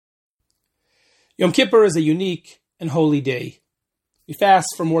Yom Kippur is a unique and holy day. We fast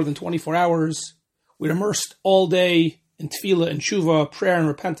for more than 24 hours. We're immersed all day in tefillah and tshuva, prayer and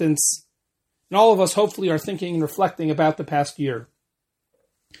repentance. And all of us hopefully are thinking and reflecting about the past year.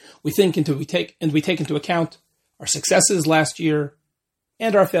 We take into account our successes last year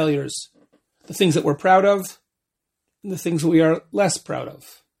and our failures, the things that we're proud of and the things we are less proud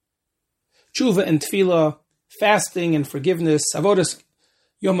of. Tshuva and tefillah, fasting and forgiveness, avodas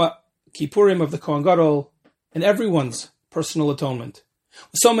Yom Kippurim of the Kohen Gadol, and everyone's personal atonement.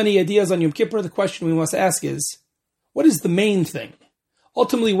 With so many ideas on Yom Kippur, the question we must ask is, what is the main thing?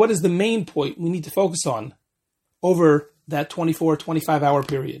 Ultimately, what is the main point we need to focus on over that 24-25 hour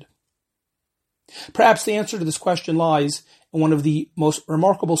period? Perhaps the answer to this question lies in one of the most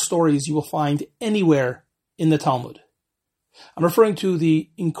remarkable stories you will find anywhere in the Talmud. I'm referring to the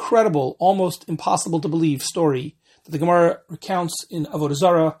incredible, almost impossible to believe story that the Gemara recounts in Avodah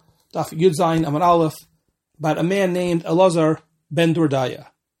Zarah, Daf Yud Zayin Amud Aleph, about a man named Elazar ben Dordaya.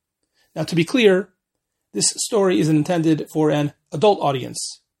 Now, to be clear, this story isn't intended for an adult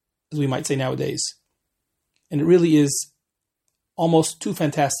audience, as we might say nowadays. And it really is almost too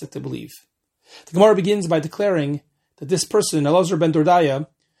fantastic to believe. The Gemara begins by declaring that this person, Elazar ben Dordaya,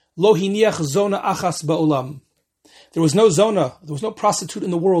 lo hiniach zona achas ba'olam. There was no zona, there was no prostitute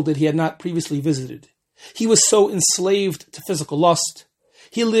in the world that he had not previously visited. He was so enslaved to physical lust.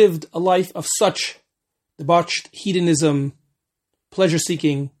 He lived a life of such debauched hedonism,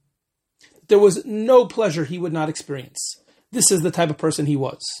 pleasure-seeking. There was no pleasure he would not experience. This is the type of person he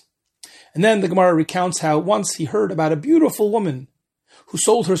was. And then the Gemara recounts how once he heard about a beautiful woman who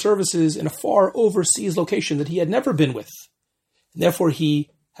sold her services in a far overseas location that he had never been with. And therefore he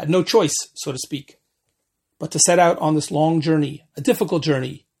had no choice, so to speak, but to set out on this long journey, a difficult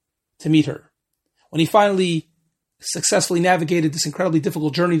journey, to meet her. When he finally successfully navigated this incredibly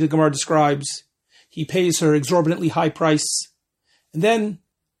difficult journey the Gemara describes, he pays her exorbitantly high price, and then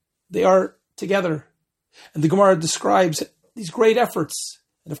they are together. And the Gemara describes these great efforts,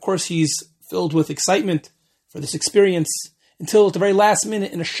 and of course he's filled with excitement for this experience, until at the very last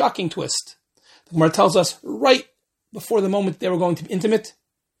minute, in a shocking twist, the Gemara tells us right before the moment they were going to be intimate,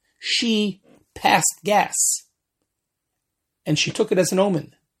 she passed gas. And she took it as an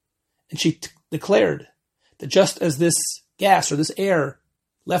omen. And she declared that just as this gas or this air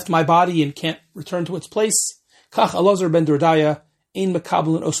left my body and can't return to its place, kach Elazar ben Dordaya ein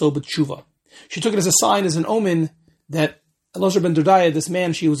mekabelin oso b'tshuva. She took it as a sign, as an omen, that Elazar ben Dordaya, this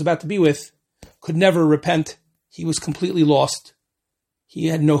man she was about to be with, could never repent. He was completely lost. He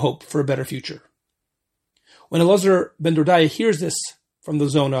had no hope for a better future. When Elazar ben Dordaya hears this from the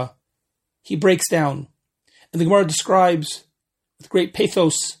Zona, he breaks down. And the Gemara describes with great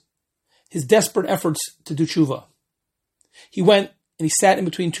pathos his desperate efforts to do tshuva. He went and he sat in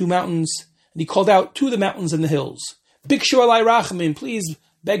between two mountains, and he called out to the mountains and the hills, Bikshu alai rachamim, please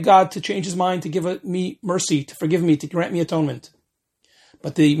beg God to change his mind, to give me mercy, to forgive me, to grant me atonement.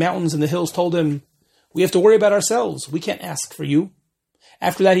 But the mountains and the hills told him, we have to worry about ourselves. We can't ask for you.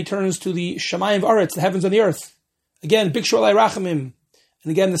 After that, he turns to the Shamayim V'aretz, the heavens and the earth. Again, Bikshu alai rachamim.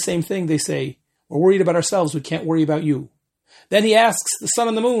 And again, the same thing they say. We're worried about ourselves. We can't worry about you. Then he asks the sun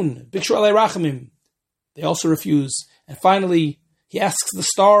and the moon, Bikshu alai rachamim. They also refuse. And finally, he asks the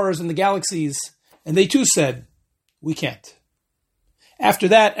stars and the galaxies, and they too said, we can't. After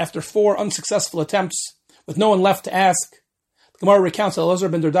that, after 4 unsuccessful attempts, with no one left to ask, the Gemara recounts that Elazar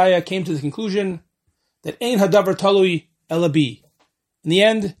ben Dordaya came to the conclusion that Ein hadavar talui ela bi. In the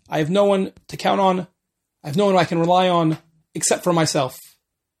end, I have no one to count on. I have no one I can rely on except for myself.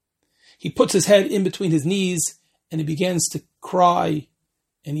 He puts his head in between his knees and he begins to cry,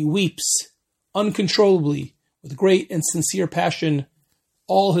 and he weeps uncontrollably with great and sincere passion.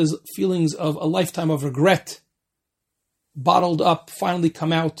 All his feelings of a lifetime of regret, bottled up, finally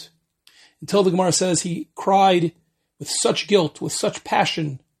come out, until the Gemara says he cried with such guilt, with such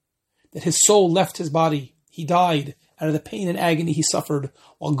passion, that his soul left his body. He died out of the pain and agony he suffered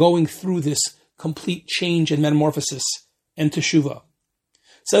while going through this complete change and metamorphosis and teshuvah.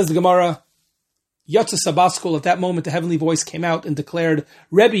 Says the Gemara, Yatsa Sabaskol, at that moment the heavenly voice came out and declared,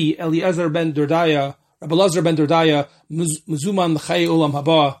 Rebbe Elazar ben Dordaya, Rabbi Elazar ben Dordaya, Muzuman l'chayei olam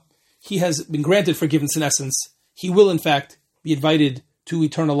haba. He has been granted forgiveness in essence. He will in fact be invited to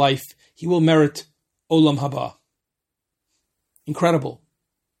eternal life. He will merit olam haba. Incredible.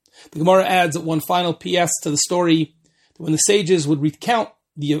 The Gemara adds one final PS to the story, that when the sages would recount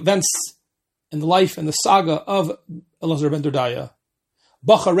the events and the life and the saga of Elazar ben Dordaya,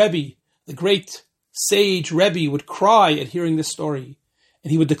 Bacha Rebbe, the great sage Rebbe, would cry at hearing this story,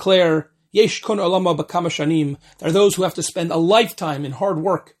 and he would declare, Yesh kon olama b'kama shanim. There are those who have to spend a lifetime in hard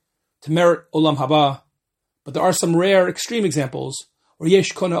work to merit Olam Haba, but there are some rare extreme examples where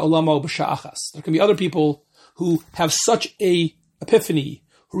Yesh Kona Olamo B'Sha'achas. There can be other people who have such a epiphany,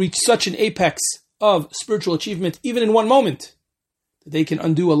 who reach such an apex of spiritual achievement, even in one moment, that they can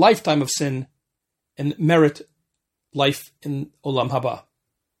undo a lifetime of sin and merit life in Olam Haba.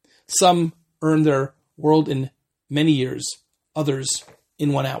 Some earn their world in many years, others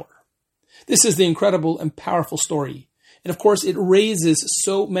in 1 hour. This is the incredible and powerful story. And of course, it raises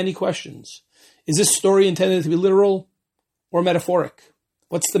so many questions. Is this story intended to be literal or metaphoric?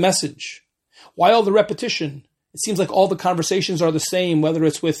 What's the message? Why all the repetition? It seems like all the conversations are the same, whether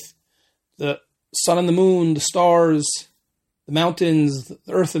it's with the sun and the moon, the stars, the mountains,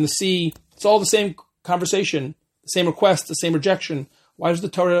 the earth and the sea. It's all the same conversation, the same request, the same rejection. Why does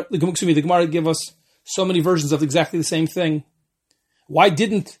the Gemara give us so many versions of exactly the same thing? Why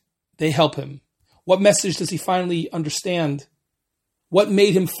didn't they help him? What message does he finally understand? What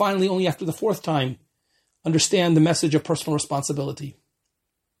made him finally, only after the fourth time, understand the message of personal responsibility?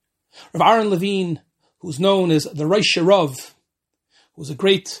 Rav Aaron Levine, who's known as the Reish Rav, who was a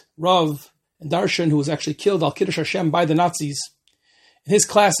great Rav and Darshan who was actually killed al Kiddush Hashem by the Nazis, in his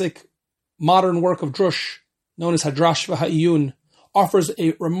classic modern work of Drush, known as Hadrash V'Ha'iyun, offers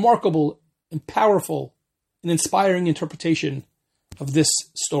a remarkable and powerful and inspiring interpretation of this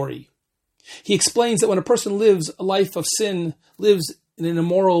story. He explains that when a person lives a life of sin, lives in an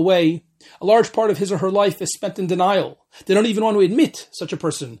immoral way, a large part of his or her life is spent in denial. They don't even want to admit, such a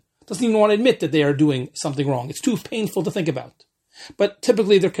person doesn't even want to admit that they are doing something wrong. It's too painful to think about. But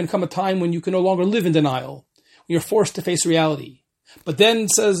typically there can come a time when you can no longer live in denial, when you're forced to face reality. But then,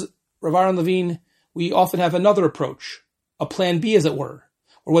 says Rav Aaron Levine, we often have another approach, a plan B as it were,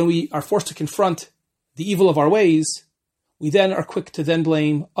 or when we are forced to confront the evil of our ways, we then are quick to then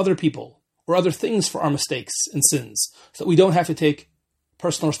blame other people or other things for our mistakes and sins, so that we don't have to take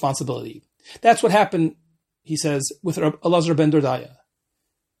personal responsibility. That's what happened, he says, with Elazar ben Dordaya.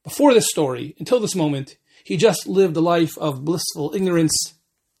 Before this story, until this moment, he just lived a life of blissful ignorance,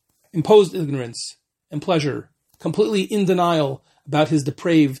 imposed ignorance and pleasure, completely in denial about his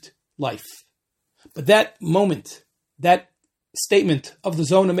depraved life. But that moment, that statement of the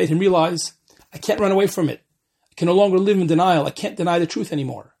Zonah made him realize, I can't run away from it. I can no longer live in denial. I can't deny the truth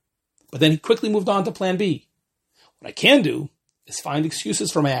anymore. But then he quickly moved on to plan B. What I can do is find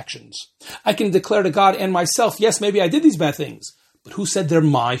excuses for my actions. I can declare to God and myself, yes, maybe I did these bad things, but who said they're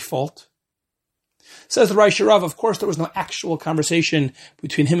my fault? Says the Reish Rav, of course there was no actual conversation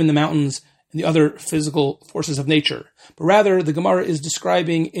between him and the mountains and the other physical forces of nature, but rather the Gemara is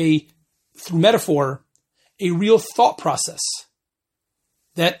describing through metaphor, a real thought process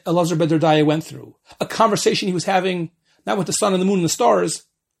that Elazar ben Dordaya went through. A conversation he was having, not with the sun and the moon and the stars,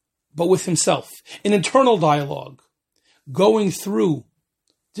 but with himself. An internal dialogue, going through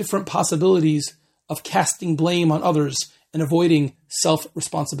different possibilities of casting blame on others and avoiding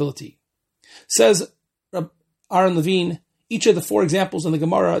self-responsibility. Says Aaron Levine, each of the four examples in the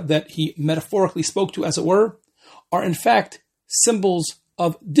Gemara that he metaphorically spoke to, as it were, are in fact symbols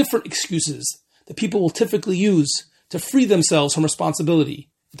of different excuses that people will typically use to free themselves from responsibility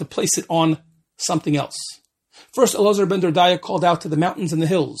and to place it on something else. First, Elazar ben Dordaya called out to the mountains and the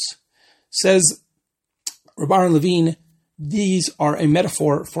hills. Says Rabbi Aaron Levine, these are a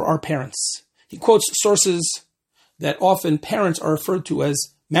metaphor for our parents. He quotes sources that often parents are referred to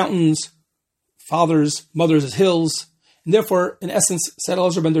as mountains, fathers, mothers as hills, and therefore, in essence, said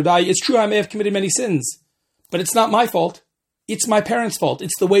Elazar ben Dordaya, it's true I may have committed many sins, but it's not my fault. It's my parents' fault.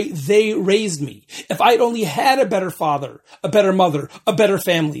 It's the way they raised me. If I'd only had a better father, a better mother, a better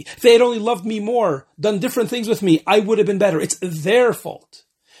family, if they had only loved me more, done different things with me, I would have been better. It's their fault.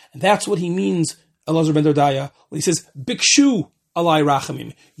 And that's what he means, Elazar ben Dordaya, when he says, Bikshu alai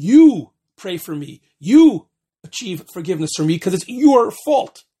rachamim. You pray for me. You achieve forgiveness for me because it's your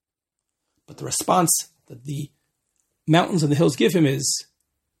fault. But the response that the mountains and the hills give him is,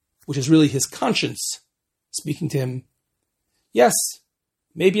 which is really his conscience speaking to him, yes,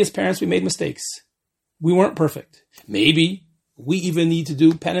 maybe as parents we made mistakes. We weren't perfect. Maybe we even need to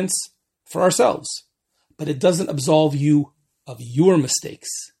do penance for ourselves. But it doesn't absolve you of your mistakes.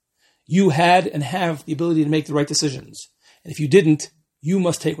 You had and have the ability to make the right decisions. And if you didn't, you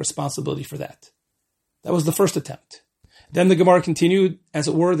must take responsibility for that. That was the first attempt. Then the Gemara continued, as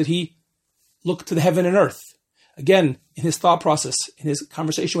it were, that he looked to the heaven and earth. Again, in his thought process, in his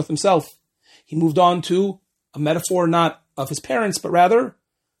conversation with himself, he moved on to a metaphor not of his parents, but rather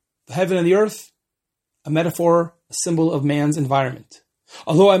the heaven and the earth, a metaphor, a symbol of man's environment.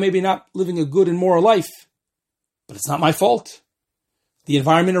 Although I may be not living a good and moral life, but it's not my fault. The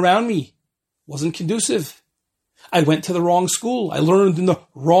environment around me wasn't conducive. I went to the wrong school. I learned in the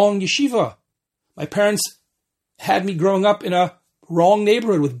wrong yeshiva. My parents had me growing up in a wrong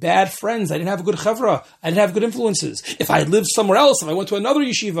neighborhood with bad friends. I didn't have a good chevra. I didn't have good influences. If I had lived somewhere else, if I went to another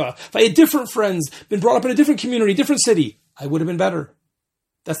yeshiva, if I had different friends, been brought up in a different community, different city, I would have been better.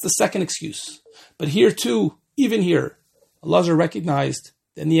 That's the second excuse. But here too, even here, Elazar recognized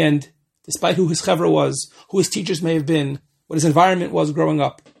that in the end, despite who his chevra was, who his teachers may have been, what his environment was growing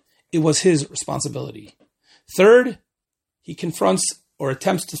up, it was his responsibility. Third, he confronts or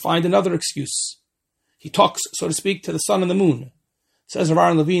attempts to find another excuse. He talks, so to speak, to the sun and the moon. Says Rav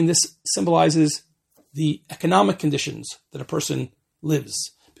Aaron Levine, this symbolizes the economic conditions that a person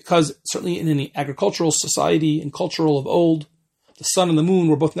lives. Because certainly in any agricultural society and cultural of old, the sun and the moon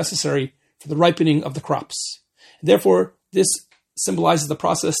were both necessary for the ripening of the crops. And therefore, this symbolizes the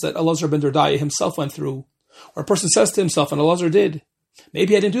process that Elazar ben Dordaya himself went through, where a person says to himself, and Elazar did,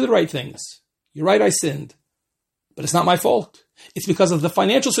 maybe I didn't do the right things. You're right, I sinned. But it's not my fault. It's because of the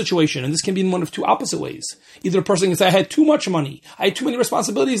financial situation, and this can be in one of two opposite ways. Either a person can say, I had too much money, I had too many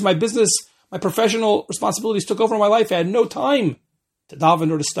responsibilities, my business, my professional responsibilities took over my life, I had no time to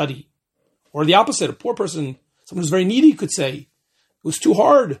daven or to study. Or the opposite, a poor person, someone who's very needy could say, it was too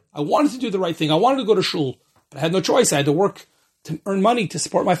hard, I wanted to do the right thing, I wanted to go to shul, but I had no choice, I had to work to earn money to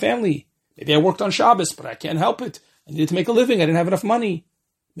support my family. Maybe I worked on Shabbos, but I can't help it, I needed to make a living, I didn't have enough money.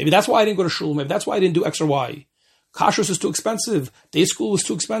 Maybe that's why I didn't go to shul, maybe that's why I didn't do X or Y. Kashrus was too expensive. Day school was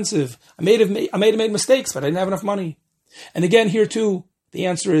too expensive. I may have made mistakes, but I didn't have enough money. And again, here too, the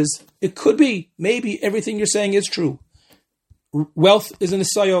answer is, it could be, maybe everything you're saying is true. Wealth is a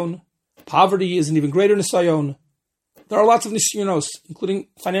nisayon. Poverty is an even greater nisayon. There are lots of nisyonos, including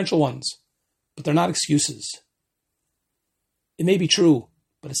financial ones, but they're not excuses. It may be true,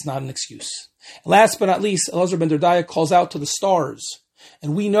 but it's not an excuse. And last but not least, Elazar ben Dordaya calls out to the stars.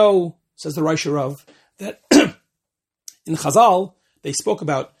 And we know, says the Rosh Rav, that in Chazal, they spoke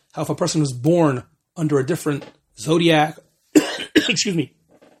about how if a person was born under a different zodiac,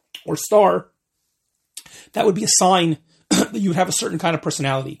 or star, that would be a sign that you would have a certain kind of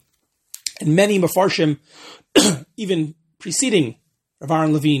personality. And many Mefarshim, even preceding Rav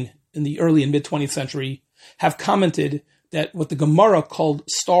Aaron Levine in the early and mid-20th century, have commented that what the Gemara called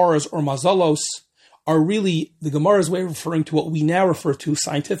stars or mazalos are really the Gemara's way of referring to what we now refer to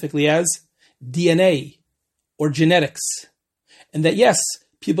scientifically as DNA, or genetics, and that yes,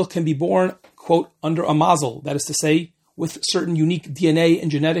 people can be born, quote, under a mazel, that is to say, with certain unique DNA and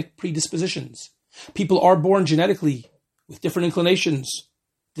genetic predispositions. People are born genetically with different inclinations,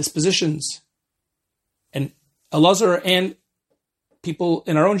 dispositions, and Elazar and people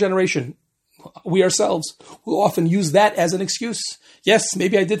in our own generation, we ourselves, will often use that as an excuse. Yes,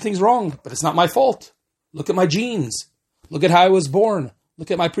 maybe I did things wrong, but it's not my fault. Look at my genes. Look at how I was born. Look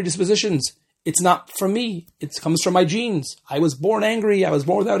at my predispositions. It's not from me. It comes from my genes. I was born angry. I was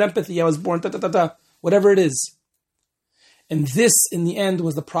born without empathy. I was born whatever it is. And this, in the end,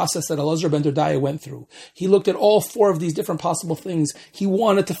 was the process that Elazar ben Dordaya went through. He looked at all four of these different possible things. He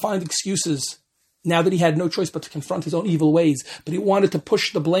wanted to find excuses now that he had no choice but to confront his own evil ways. But he wanted to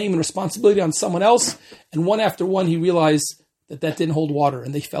push the blame and responsibility on someone else. And one after one, he realized that didn't hold water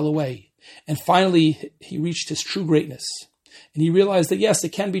and they fell away. And finally, he reached his true greatness. And he realized that, yes, it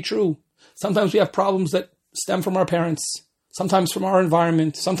can be true. Sometimes we have problems that stem from our parents, sometimes from our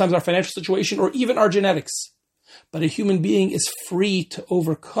environment, sometimes our financial situation, or even our genetics. But a human being is free to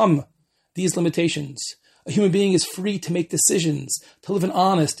overcome these limitations. A human being is free to make decisions, to live an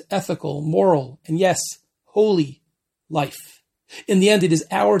honest, ethical, moral, and yes, holy life. In the end, it is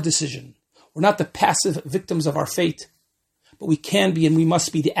our decision. We're not the passive victims of our fate, but we can be and we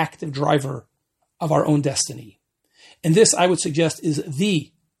must be the active driver of our own destiny. And this, I would suggest, is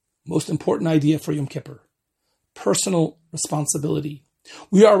the most important idea for Yom Kippur. Personal responsibility.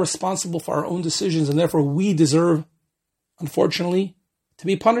 We are responsible for our own decisions, and therefore we deserve, unfortunately, to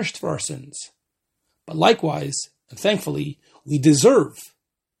be punished for our sins. But likewise, and thankfully, we deserve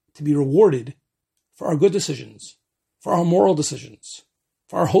to be rewarded for our good decisions, for our moral decisions,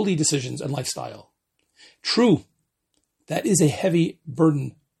 for our holy decisions and lifestyle. True, that is a heavy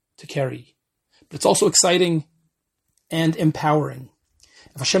burden to carry, but it's also exciting and empowering.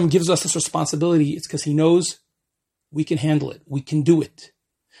 If Hashem gives us this responsibility, it's because He knows we can handle it. We can do it.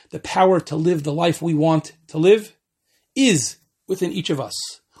 The power to live the life we want to live is within each of us.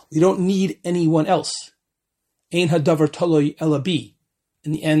 We don't need anyone else. Ein hadavar toloi ela bi.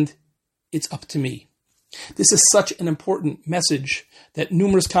 In the end, it's up to me. This is such an important message that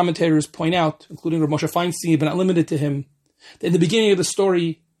numerous commentators point out, including Rav Moshe Feinstein, but not limited to him, that in the beginning of the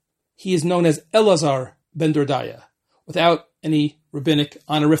story, he is known as Elazar ben Dordaya, without any rabbinic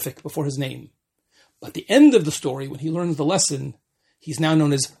honorific before his name. But at the end of the story, when he learns the lesson, he's now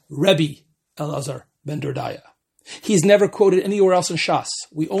known as Rebbe Elazar ben Dordaya. He's never quoted anywhere else in Shas.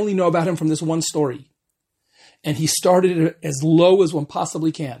 We only know about him from this one story. And he started it as low as one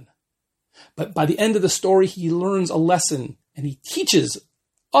possibly can. But by the end of the story, he learns a lesson, and he teaches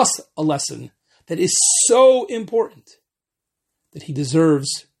us a lesson that is so important that he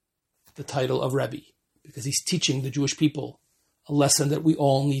deserves the title of Rebbe, because he's teaching the Jewish people a lesson that we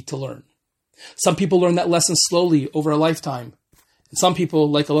all need to learn. Some people learn that lesson slowly over a lifetime, and some people,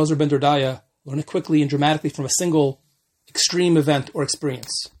 like Elazar ben Dordaya, learn it quickly and dramatically from a single extreme event or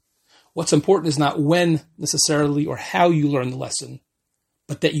experience. What's important is not when necessarily or how you learn the lesson,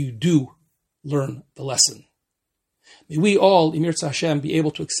 but that you do learn the lesson. May we all, Emir Hashem, be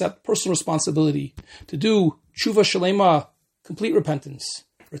able to accept personal responsibility to do tshuva shalema, complete repentance,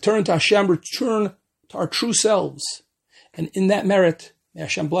 return to Hashem, return to our true selves. And in that merit, may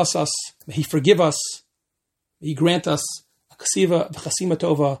Hashem bless us, may He forgive us, may He grant us a kasiva v'chasima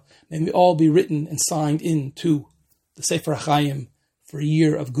tova, may we all be written and signed into the Sefer HaChaim for a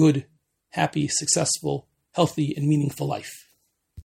year of good, happy, successful, healthy, and meaningful life.